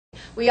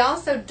We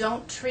also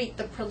don't treat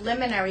the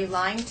preliminary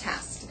Lyme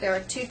test. There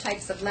are two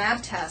types of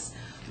lab tests.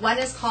 One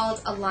is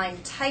called a Lyme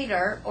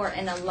titer or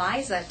an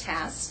ELISA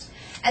test,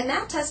 and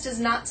that test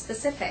is not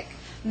specific.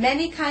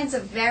 Many kinds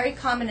of very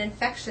common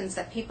infections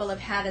that people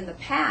have had in the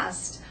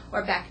past,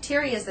 or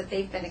bacteria that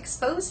they've been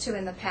exposed to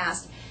in the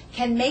past,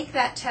 can make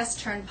that test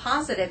turn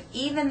positive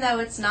even though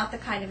it's not the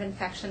kind of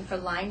infection for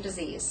Lyme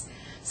disease.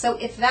 So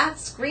if that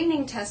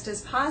screening test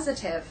is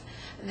positive,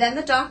 then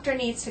the doctor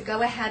needs to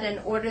go ahead and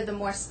order the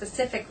more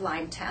specific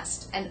Lyme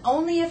test. And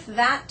only if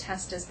that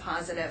test is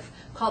positive,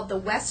 called the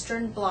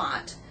Western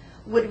blot,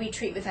 would we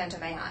treat with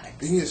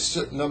antibiotics. You need a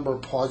certain number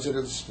of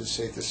positives to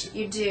say this.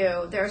 You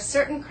do. There are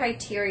certain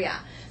criteria.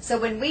 So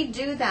when we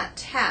do that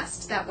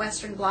test, that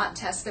Western blot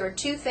test, there are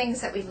two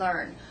things that we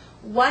learn.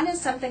 One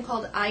is something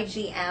called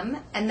IgM,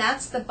 and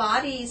that's the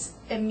body's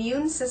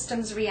immune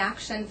system's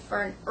reaction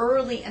for an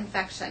early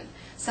infection,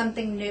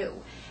 something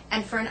new.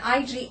 And for an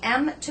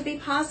IgM to be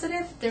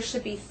positive, there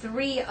should be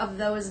 3 of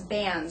those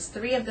bands,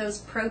 3 of those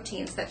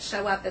proteins that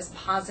show up as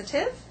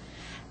positive.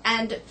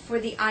 And for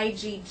the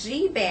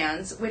IgG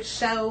bands, which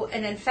show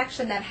an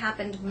infection that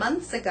happened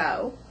months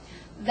ago,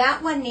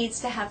 that one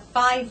needs to have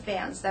 5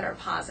 bands that are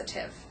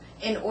positive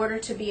in order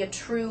to be a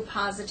true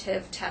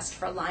positive test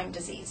for Lyme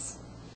disease.